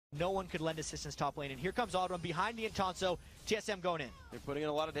No one could lend assistance top lane, and here comes Odd One behind the Intanso. TSM going in. They're putting in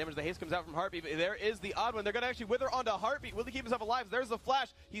a lot of damage. The haste comes out from Heartbeat. There is the Odd One. They're going to actually wither onto Heartbeat. Will he keep himself alive? There's the flash.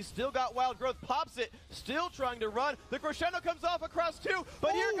 He's still got Wild Growth. Pops it. Still trying to run. The crescendo comes off across two,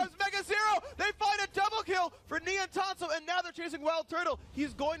 but here comes Megazero. They find a double kill for Neon Tanso, and now they're chasing Wild Turtle.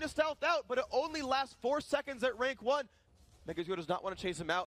 He's going to stealth out, but it only lasts 4 seconds at rank 1. Megazero does not want to chase him out.